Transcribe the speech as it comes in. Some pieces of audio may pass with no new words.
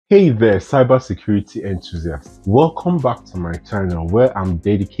Hey there, cybersecurity enthusiasts. Welcome back to my channel where I'm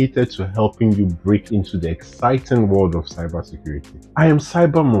dedicated to helping you break into the exciting world of cybersecurity. I am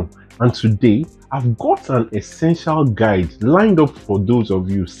CyberMo, and today I've got an essential guide lined up for those of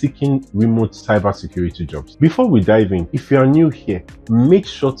you seeking remote cybersecurity jobs. Before we dive in, if you are new here, make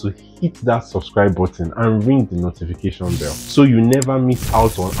sure to hit that subscribe button and ring the notification bell so you never miss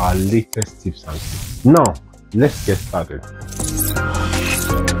out on our latest tips and tricks. Now, let's get started.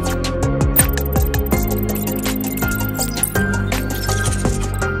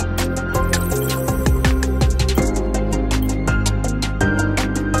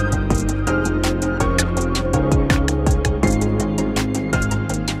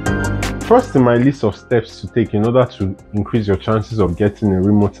 First in my list of steps to take in order to increase your chances of getting a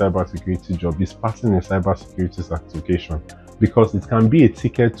remote cybersecurity job is passing a cybersecurity certification, because it can be a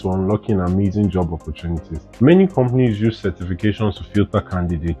ticket to unlocking amazing job opportunities. Many companies use certifications to filter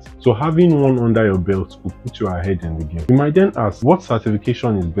candidates, so having one under your belt will put you ahead in the game. You might then ask, what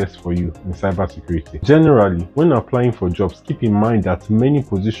certification is best for you in cybersecurity? Generally, when applying for jobs, keep in mind that many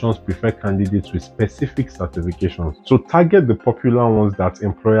positions prefer candidates with specific certifications, so target the popular ones that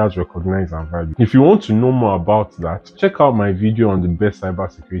employers recognize and value. If you want to know more about that, check out my video on the best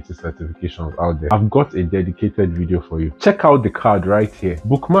cybersecurity certifications out there. I've got a dedicated video for you. Check out the card right here,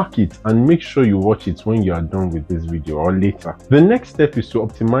 bookmark it, and make sure you watch it when you are done with this video or later. The next step is to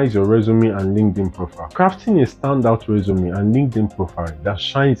optimize your resume and LinkedIn profile. Crafting a standout resume and LinkedIn profile that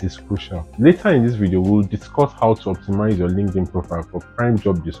shines is crucial. Later in this video, we'll discuss how to optimize your LinkedIn profile for prime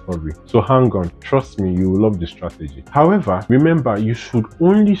job discovery. So hang on, trust me, you will love the strategy. However, remember, you should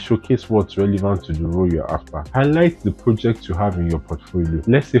only showcase what's relevant to the role you're after. Highlight the projects you have in your portfolio.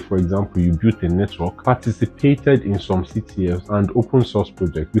 Let's say, for example, you built a network, participated in some CTFs and open source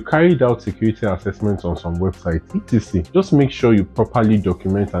projects. You carried out security assessments on some websites, etc. Just make sure you properly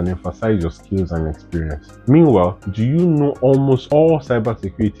document and emphasize your skills and experience. Meanwhile, do you know almost all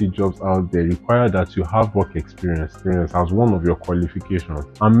cybersecurity jobs out there require that you have work experience as one of your qualifications?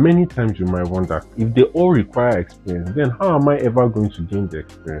 And many times you might wonder, if they all require experience, then how am I ever going to gain the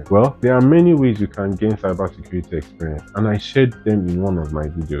experience? Well, there are many ways you can gain cybersecurity experience, and I shared them in one of my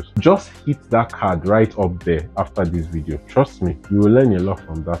videos. Just hit that card right up there after this video. Trust me, you will learn a lot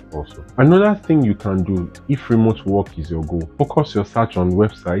from that also. Another thing you can do if remote work is your goal, focus your search on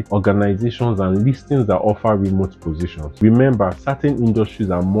websites, organizations, and listings that offer remote positions. Remember, certain industries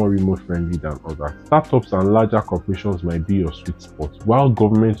are more remote friendly than others. Startups and larger corporations might be your sweet spot, while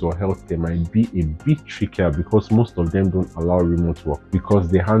governments or healthcare might be a bit trickier because most of them don't allow remote work because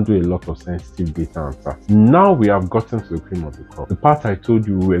they handle a lot of sensitive data and tasks. Now we have gotten to the cream of the crop, the part I told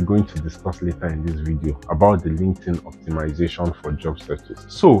you we were going to discuss later in this video about the LinkedIn optimization for job searches.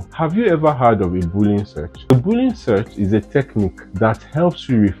 So, have you ever heard of a Boolean search? A Boolean search is a technique that helps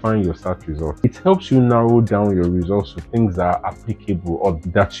you refine your search results. It helps you narrow down your results to things that are applicable or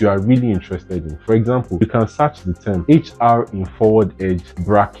that you are really interested in. For example, you can search the term HR in forward edge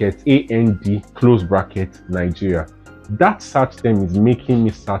bracket AND close bracket Nigeria. That search term is making me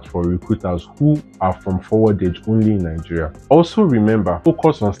search for recruiters who are from forward edge only in Nigeria. Also remember,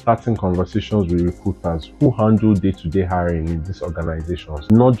 focus on starting conversations with recruiters who handle day-to-day hiring in these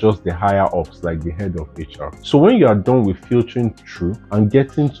organizations, not just the higher ups like the head of HR. So when you are done with filtering through and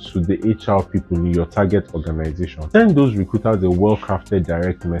getting to the HR people in your target organization, send those recruiters a well-crafted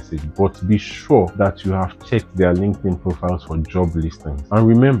direct message, but be sure that you have checked their LinkedIn profiles for job listings. And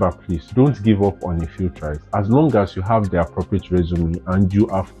remember, please don't give up on a few tries. As long as you have the appropriate resume and you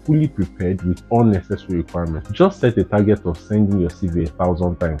are fully prepared with all necessary requirements, just set a target of sending your CV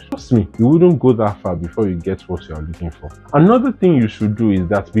 1,000 times. Trust me, you wouldn't go that far before you get what you are looking for. Another thing you should do is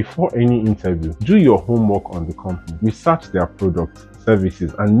that before any interview, do your homework on the company. Research their products,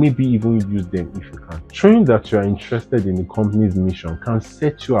 services, and maybe even use them if you can. Showing that you are interested in the company's mission can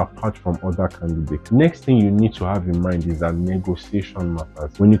set you apart from other candidates. Next thing you need to have in mind is that negotiation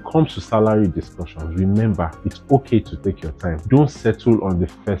matters. When it comes to salary discussions, remember, it's okay to take your time. Don't settle on the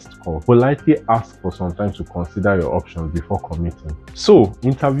first call. Politely ask for some time to consider your options before committing. So,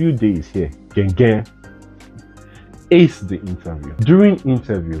 interview day is here. Ace the interview. During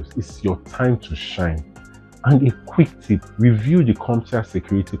interviews, it's your time to shine. And a quick tip, review the CompTIA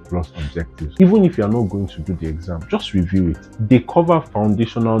Security Plus objectives. Even if you are not going to do the exam, just review it. They cover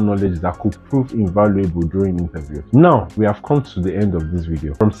foundational knowledge that could prove invaluable during interviews. Now, we have come to the end of this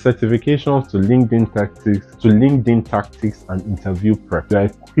video. From certifications to LinkedIn tactics and interview prep, you are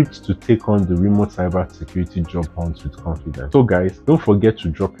equipped to take on the remote cybersecurity job hunt with confidence. So guys, don't forget to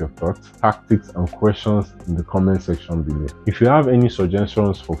drop your thoughts, tactics, and questions in the comment section below. If you have any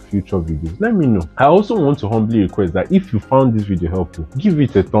suggestions for future videos, let me know. I also want to humbly request that if you found this video helpful, give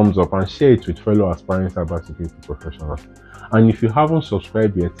it a thumbs up and share it with fellow aspiring cybersecurity professionals. And if you haven't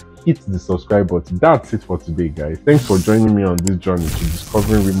subscribed yet, hit the subscribe button. That's it for today, guys. Thanks for joining me on this journey to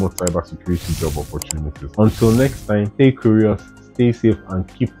discovering remote cybersecurity job opportunities. Until next time, stay curious, stay safe, and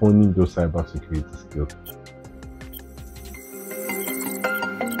keep honing those cybersecurity skills.